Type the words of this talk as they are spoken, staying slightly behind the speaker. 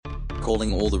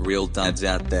calling all the real dads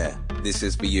out there. This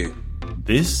is for you.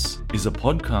 This is a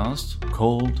podcast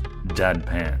called Dad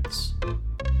Pants.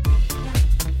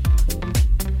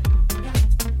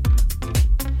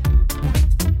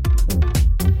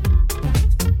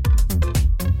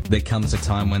 There comes a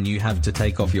time when you have to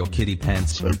take off your kiddie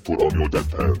pants and put on your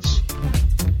dad pants.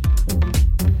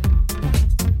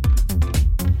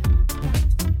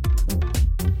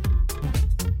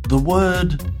 The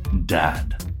word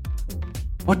dad.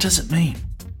 What does it mean?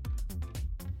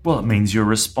 Well, it means you're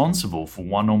responsible for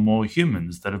one or more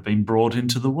humans that have been brought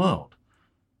into the world.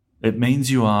 It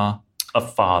means you are a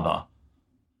father.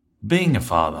 Being a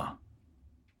father.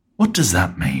 What does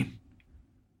that mean?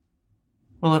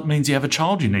 Well, it means you have a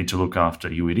child you need to look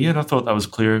after, you idiot. I thought that was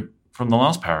clear from the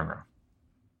last paragraph.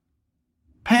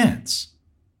 Pants.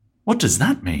 What does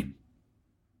that mean?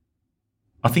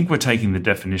 I think we're taking the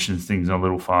definition of things a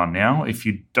little far now. If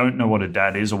you don't know what a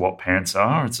dad is or what pants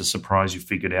are, it's a surprise you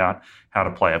figured out how to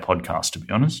play a podcast, to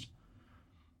be honest.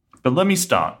 But let me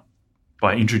start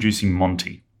by introducing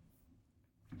Monty.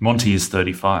 Monty is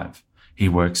 35. He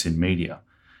works in media.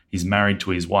 He's married to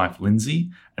his wife,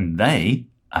 Lindsay, and they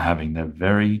are having their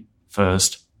very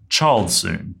first child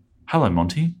soon. Hello,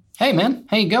 Monty. Hey, man.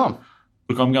 How you going?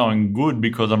 Look, I'm going good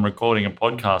because I'm recording a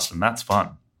podcast and that's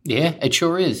fun. Yeah, it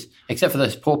sure is. Except for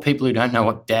those poor people who don't know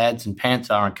what dads and pants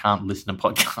are and can't listen to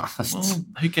podcasts. Well,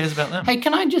 who cares about them? Hey,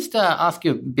 can I just ask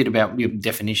you a bit about your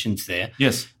definitions there?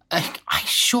 Yes. I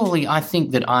think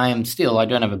that I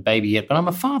don't have a baby yet, but I'm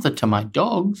a father to my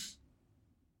dogs.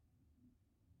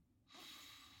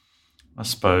 I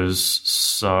suppose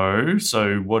so.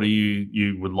 So what do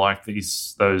you would like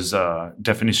those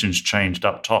definitions changed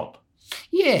up top?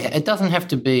 Yeah, it doesn't have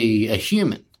to be a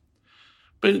human.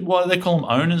 But why do they call them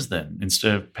owners then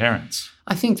instead of parents?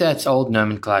 I think that's old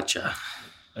nomenclature.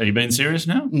 Are you being serious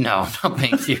now? No, I'm not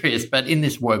being serious, but in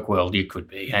this work world you could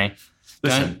be, hey?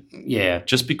 Listen,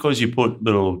 just because you put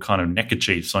little kind of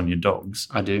neckerchiefs on your dogs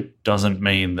I do. doesn't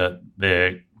mean that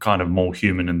they're kind of more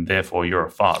human and therefore you're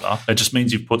a father. It just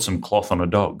means you've put some cloth on a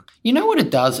dog. You know what it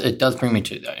does? It does bring me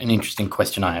to an interesting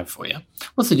question I have for you.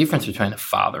 What's the difference between a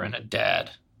father and a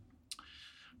dad?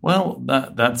 Well,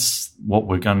 that's what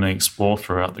we're going to explore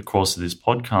throughout the course of this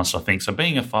podcast, I think. So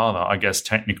being a father, I guess,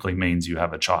 technically means you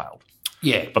have a child.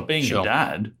 Yeah. But being a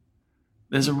dad,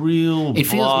 there's a real it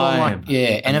feels vibe more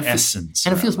like, and essence.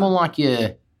 And it feels more like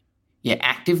you're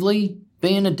actively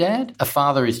being a dad. A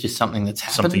father is just something that's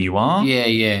happened. Something you are? Yeah,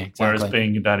 exactly. Whereas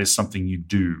being a dad is something you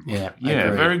do. Yeah,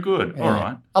 very good. Yeah. All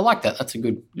right. I like that. That's a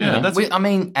good. Yeah,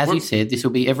 as you said, this will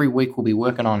be every week. We'll be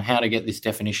working on how to get this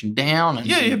definition down.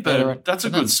 And but that's a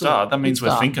good start. That means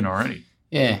we're thinking already.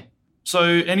 Yeah. So,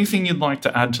 anything you'd like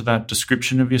to add to that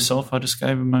description of yourself I just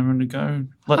gave a moment ago?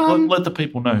 Let the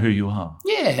people know who you are.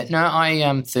 Yeah. No, I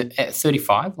am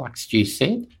 35, like Stu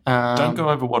said. Don't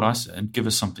go over what I said. Give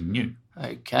us something new.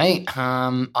 Okay.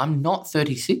 I'm not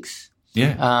 36.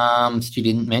 Yeah. Stu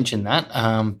didn't mention that,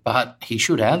 but he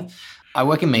should have. I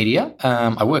work in media.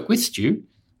 I work with Stu.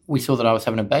 We saw that I was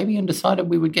having a baby and decided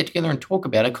we would get together and talk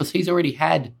about it because he's already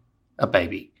had a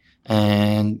baby.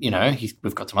 And,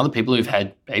 we've got some other people who've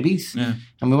had babies, and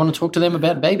we want to talk to them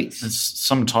about babies. It's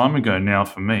some time ago now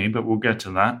for me, but we'll get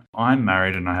to that. I'm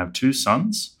married and I have 2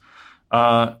 sons.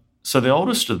 So the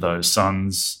oldest of those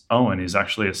sons, Owen, is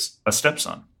actually a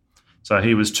stepson. So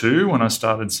he was 2 when I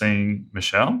started seeing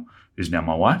Michelle, who's now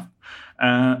my wife.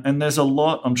 And there's a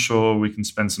lot I'm sure we can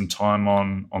spend some time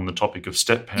on the topic of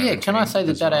step-parenting. Yeah, can I say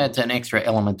that adds an extra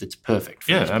element that's perfect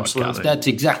for this podcast? Absolutely. That's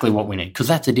exactly what we need because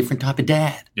that's a different type of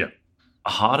dad. Yeah. A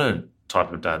harder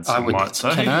type of dad, some might say.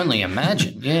 I can only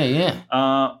imagine. Yeah.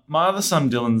 My other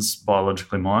son, Dylan's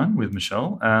biologically mine with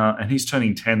Michelle, and he's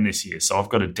turning 10 this year, so I've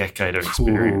got a decade of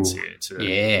experience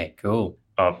here. Cool.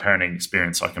 Parenting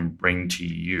experience I can bring to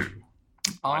you,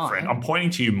 my friend. I'm pointing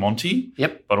to you, Monty.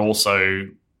 Yep. But also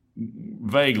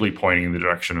vaguely pointing in the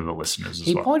direction of the listeners as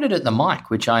well. He pointed at the mic,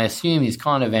 which I assume is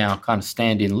kind of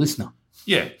stand-in listener.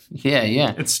 Yeah.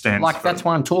 Yeah. It stands like that's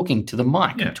why I'm talking to the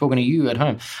mic. Yeah. I'm talking to you at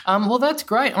home. Well, that's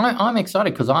great. I'm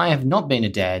excited because I have not been a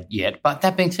dad yet. But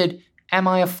that being said, am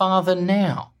I a father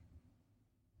now?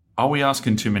 Are we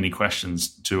asking too many questions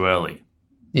too early?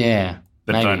 Yeah.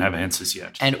 That maybe. don't have answers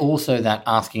yet. And also that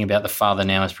asking about the father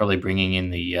now is probably bringing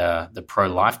in the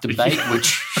pro-life debate,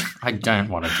 which I don't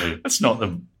want to do. That's not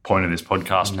the point of this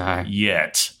podcast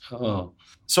yet. Oh.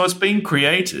 So it's been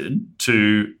created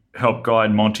to help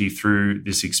guide Monty through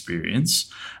this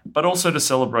experience, but also to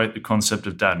celebrate the concept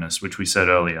of dadness, which we said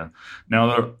earlier. Now,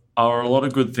 there are a lot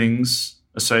of good things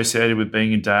associated with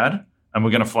being a dad, and we're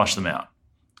going to flush them out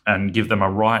and give them a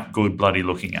right good bloody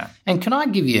looking at. And can I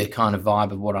give you a kind of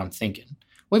vibe of what I'm thinking?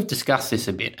 we've discussed this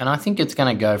a bit, and I think it's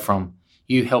going to go from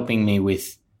you helping me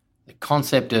with the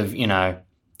concept of,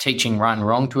 teaching right and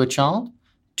wrong to a child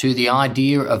to the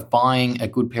idea of buying a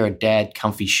good pair of dad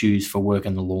comfy shoes for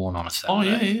working the lawn on a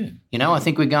Saturday. Oh, yeah. I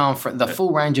think we're going for the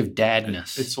full range of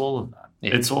dadness. It's all of that.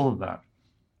 Yeah. It's all of that.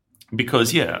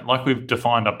 Because, like we've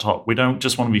defined up top, we don't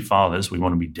just want to be fathers, we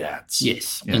want to be dads.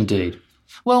 Yes, Yeah. indeed.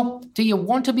 Well, do you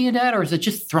want to be a dad, or is it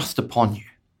just thrust upon you?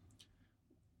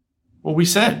 Well, we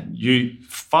said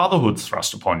fatherhood's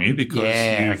thrust upon you because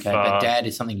but dad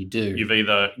is something you do. you've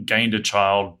either gained a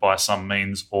child by some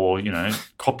means or,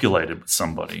 copulated with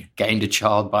somebody. Gained a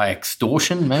child by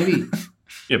extortion, maybe?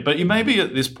 Yeah, but you may be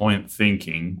at this point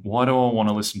thinking, why do I want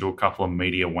to listen to a couple of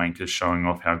media wankers showing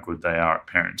off how good they are at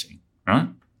parenting, right?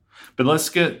 But let's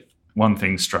get one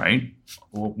thing straight.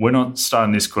 We're not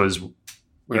starting this because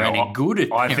We're only good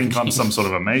at I think I'm parenting. some sort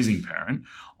of amazing parent.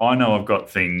 I know I've got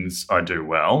things I do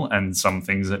well and some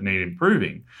things that need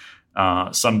improving.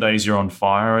 Some days you're on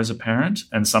fire as a parent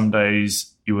and some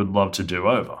days you would love to do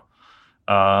over.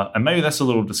 And maybe that's a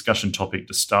little discussion topic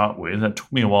to start with. It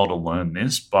took me a while to learn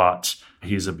this, but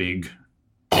here's a big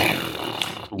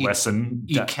lesson.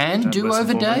 You can do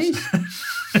over days?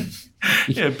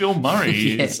 Yeah, Bill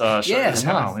Murray is showing us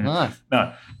how. nice.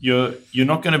 No, you're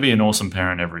not going to be an awesome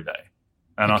parent every day.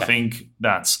 And Okay. I think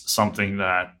that's something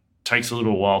that takes a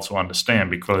little while to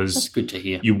understand That's because good to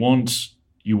hear. you want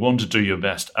to do your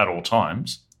best at all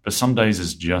times, but some days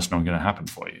it's just not going to happen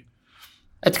for you.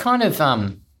 It's kind of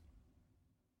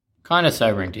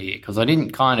sobering to hear because I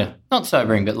didn't not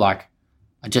sobering, but like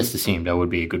I just assumed I would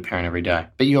be a good parent every day.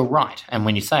 But you're right. And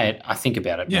when you say it, I think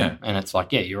about it. Yeah. more, and it's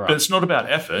like, yeah, you're right. But it's not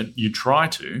about effort. You try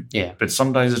to, yeah. but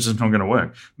some days it's just not going to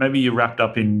work. Maybe you're wrapped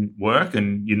up in work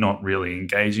and you're not really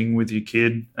engaging with your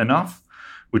kid enough,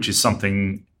 which is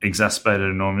something exacerbated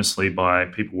enormously by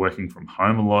people working from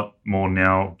home a lot more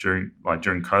now during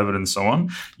COVID and so on.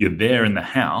 You're there in the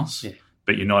house, Yeah.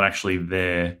 but you're not actually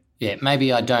there. Yeah,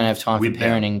 maybe I don't have time for With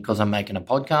them. parenting because I'm making a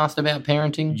podcast about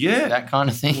parenting. Yeah. That kind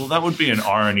of thing. Well, that would be an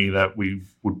irony that we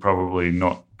would probably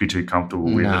not be too comfortable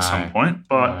with No. at some point.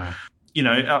 But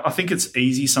No. I think it's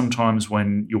easy sometimes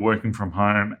when you're working from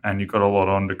home and you've got a lot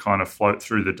on to kind of float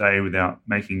through the day without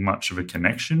making much of a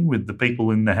connection with the people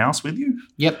in the house with you.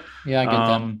 Yep. Yeah, I get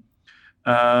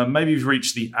that. Maybe you've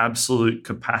reached the absolute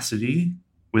capacity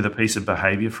with a piece of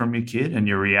behavior from your kid and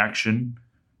your reaction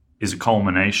is a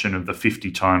culmination of the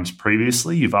 50 times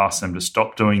previously. You've asked them to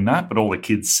stop doing that, but all the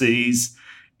kid sees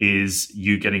is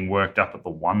you getting worked up at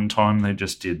the one time they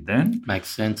just did then. Makes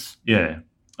sense. Yeah.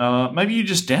 Maybe you're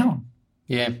just down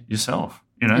Yeah. yourself,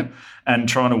 and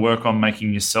trying to work on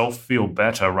making yourself feel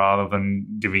better rather than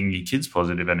giving your kids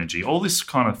positive energy. All this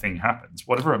kind of thing happens,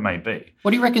 whatever it may be.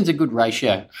 What do you reckon's a good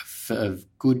ratio of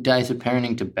good days of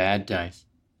parenting to bad days?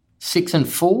 6 and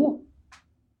 4?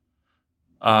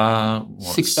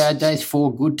 6 bad days,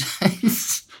 4 good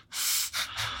days.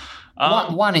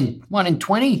 One in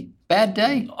 20 bad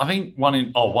day. I think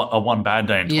one bad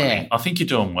day in 20. Yeah. I think you're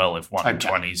doing well if one in Okay,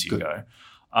 20s you good. go.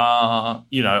 I'm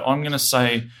going to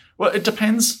say, well, it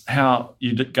depends how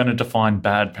you're going to define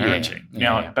bad parenting.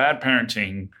 Yeah, Now, bad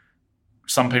parenting,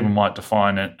 some people might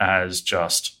define it as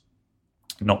just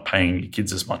not paying your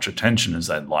kids as much attention as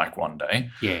they'd like one day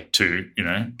Yeah. to,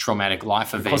 Traumatic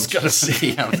life event. I was going to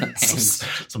say The other end.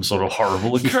 some sort of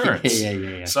horrible occurrence.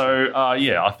 Yeah. So,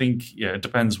 I think, it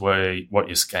depends what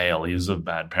your scale is of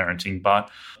bad parenting.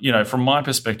 But, from my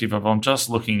perspective, if I'm just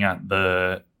looking at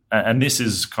and this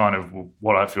is kind of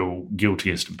what I feel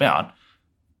guiltiest about,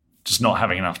 just not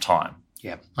having enough time.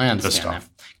 Yeah, I understand stuff.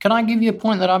 that. Can I give you a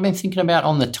point that I've been thinking about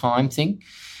on the time thing?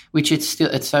 Which it's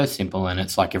so simple, and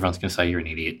it's like everyone's going to say you're an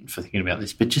idiot for thinking about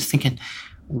this. But just thinking,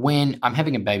 when I'm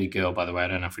having a baby girl, by the way, I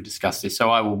don't know if we discussed this, so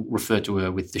I will refer to her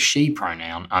with the she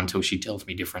pronoun until she tells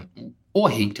me different, or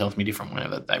he tells me different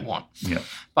whenever they want. Yeah.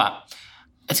 But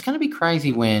it's going to be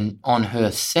crazy when on her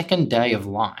second day of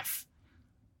life,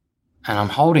 and I'm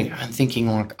holding her and thinking,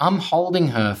 like, I'm holding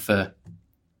her for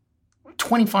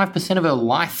 25% of her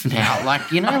life now.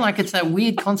 Like, like it's that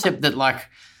weird concept that, like,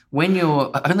 when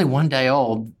you're only 1 day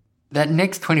old, that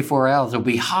next 24 hours will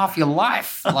be half your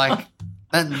life. Like,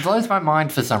 that blows my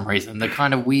mind for some reason. The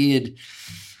kind of weird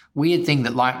thing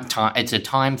that, like, it's a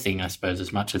time thing, I suppose,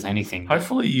 as much as anything.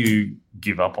 Hopefully you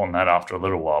give up on that after a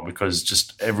little while because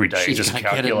just every day She's just gonna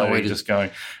get calculating, annoyed. just going,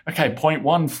 okay,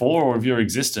 0.14 of your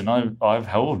existence, I've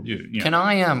held you. Can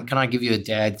I give you a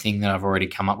dad thing that I've already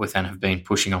come up with and have been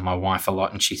pushing on my wife a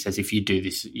lot? And she says, if you do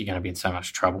this, you're going to be in so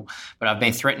much trouble. But I've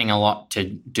been threatening a lot to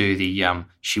do the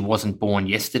she wasn't born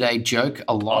yesterday joke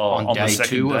a lot on the day second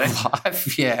 2 day? of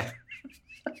life. Yeah.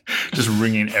 Just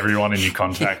ringing everyone in your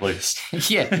contact list.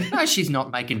 Yeah. No, she's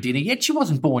not making dinner yet. She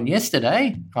wasn't born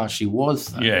yesterday. Oh, she was.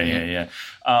 Though. Yeah.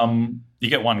 You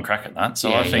get one crack at that. So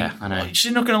Yeah, I think yeah, I know.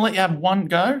 she's not going to let you have one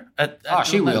go at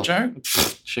She doing that will. joke.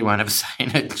 She won't have seen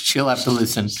it. She'll have to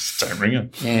listen. Don't ring her.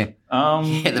 Yeah.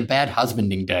 Yeah, the bad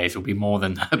husbanding days will be more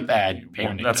than the bad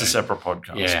parenting That's a days. separate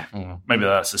podcast. Yeah. Mm. Maybe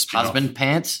that's a spin-off. Husband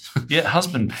pants. Yeah,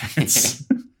 husband pants.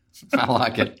 I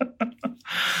like it.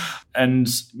 And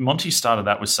Monty started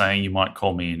that with saying you might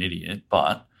call me an idiot,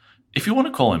 but if you want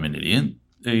to call him an idiot,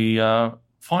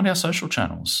 find our social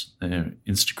channels. They're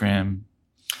Instagram,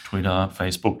 Twitter,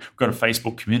 Facebook. We've got a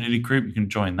Facebook community group. You can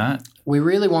join that. We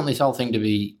really want this whole thing to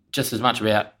be just as much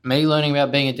about me learning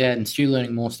about being a dad and Stu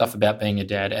learning more stuff about being a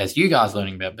dad as you guys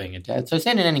learning about being a dad. So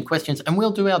send in any questions and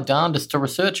we'll do our darndest to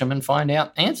research them and find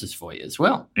out answers for you as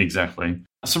well. Exactly.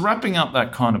 So wrapping up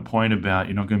that kind of point about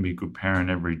you're not going to be a good parent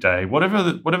every day, whatever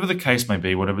the case may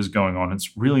be, whatever's going on,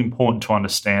 it's really important to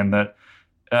understand that,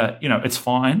 it's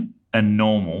fine and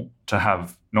normal to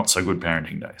have not so good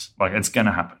parenting days. Like, it's going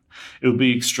to happen. It would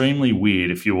be extremely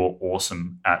weird if you were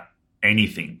awesome at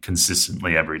anything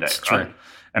consistently every day. It's right? true.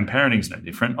 And parenting's no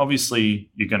different. Obviously,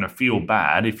 you're going to feel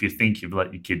bad if you think you've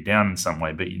let your kid down in some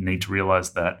way, but you need to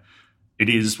realize that it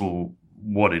is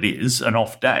what it is, an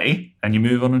off day, and you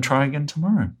move on and try again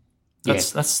tomorrow.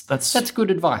 That's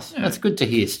good advice. Yeah. That's good to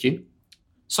hear, Stu.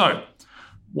 So,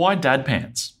 why dad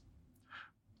pants?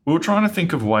 We were trying to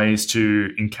think of ways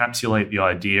to encapsulate the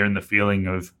idea and the feeling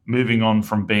of moving on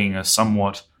from being a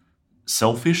somewhat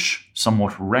selfish,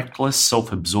 somewhat reckless,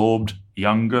 self-absorbed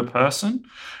younger person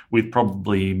with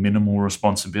probably minimal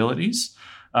responsibilities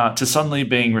to suddenly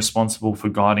being responsible for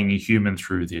guiding a human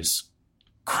through this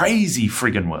crazy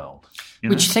friggin' world.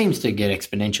 Which seems to get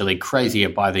exponentially crazier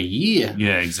by the year.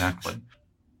 Yeah, exactly.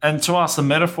 And to us, the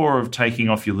metaphor of taking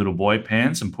off your little boy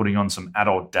pants and putting on some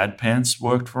adult dad pants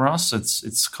worked for us.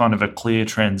 It's kind of a clear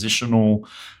transitional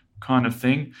kind of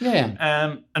thing.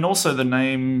 Yeah. And also the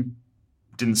name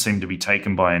didn't seem to be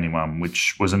taken by anyone,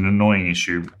 which was an annoying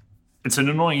issue. It's an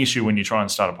annoying issue when you try and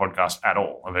start a podcast at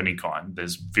all of any kind.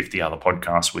 There's 50 other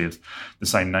podcasts with the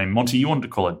same name. Monty, you wanted to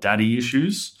call it Daddy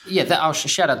Issues? Yeah, I'll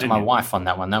shout out to my you? wife on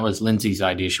that one. That was Lindsay's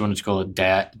idea. She wanted to call it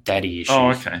Daddy Issues. Oh,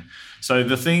 okay. So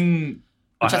the thing...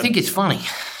 Which I think is funny.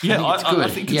 Yeah, I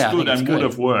think it's good and would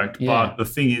have worked. Yeah. But the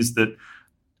thing is that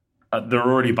there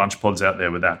are already a bunch of pods out there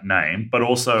with that name. But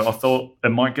also I thought it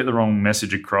might get the wrong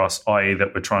message across, i.e.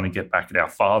 that we're trying to get back at our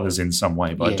fathers in some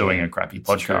way by doing a crappy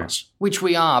podcast. Which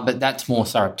we are, but that's more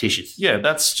surreptitious. Yeah,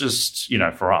 that's just,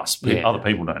 for us. Yeah. Other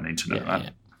people don't need to know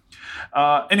that.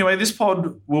 Yeah. Anyway, this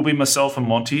pod will be myself and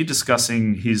Monty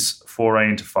discussing his foray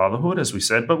into fatherhood, as we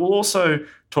said. But we'll also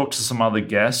talk to some other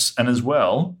guests. And as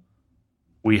well,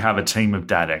 we have a team of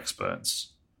dad experts.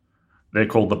 They're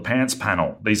called the Pants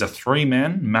Panel. These are 3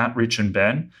 men, Matt, Rich, and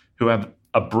Ben, who have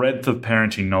a breadth of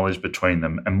parenting knowledge between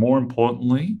them. And more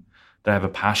importantly, they have a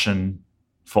passion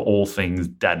for all things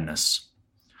dadness.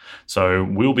 So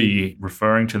we'll be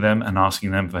referring to them and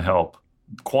asking them for help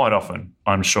quite often,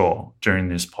 I'm sure, during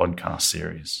this podcast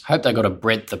series. Hope they got a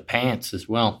breadth of pants as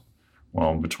well.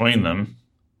 Well, between them,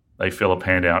 they fill a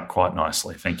pant out quite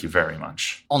nicely. Thank you very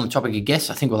much. On the topic of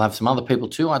guests, I think we'll have some other people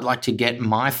too. I'd like to get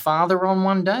my father on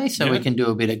one day so we can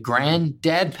do a bit of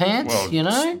granddad pants,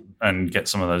 And get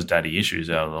some of those daddy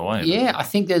issues out of the way. Yeah, I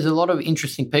think there's a lot of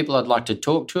interesting people I'd like to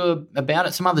talk to about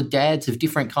it. Some other dads of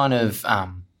different kind of,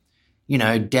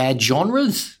 dad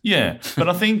genres. Yeah, but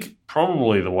I think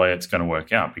probably the way it's going to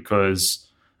work out because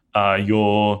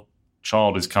your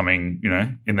child is coming,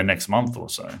 in the next month or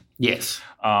so. Yes.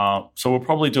 So we'll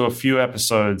probably do a few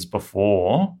episodes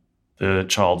before the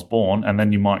child's born, and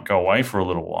then you might go away for a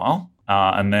little while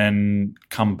and then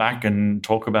come back and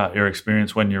talk about your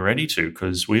experience when you're ready to,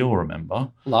 because we all remember.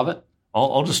 Love it.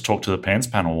 I'll just talk to the Pants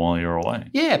Panel while you're away.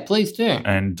 Yeah, please do.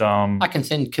 And I can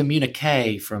send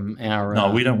communique from our...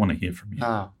 No, we don't want to hear from you.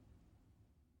 Oh.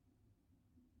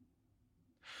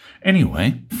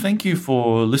 Anyway, thank you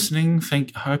for listening.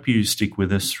 Hope you stick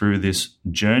with us through this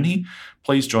journey.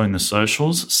 Please join the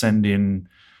socials. Send in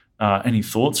any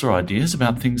thoughts or ideas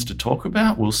about things to talk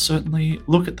about. We'll certainly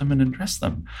look at them and address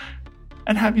them.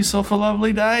 And have yourself a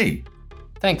lovely day.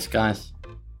 Thanks, guys.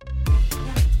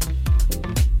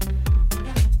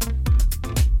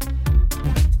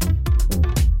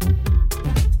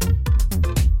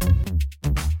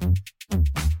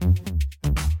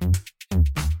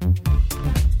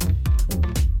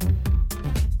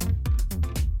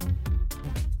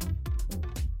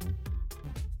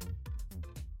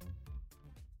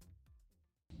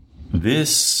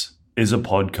 This is a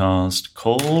podcast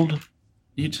called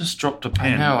You just dropped a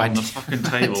pen know, I on the did. fucking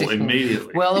table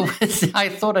immediately. Well, I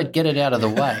thought I'd get it out of the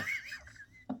way.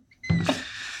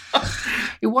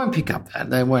 It won't pick up that.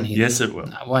 They won't hear yes, that. it will.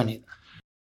 No, it won't hear that.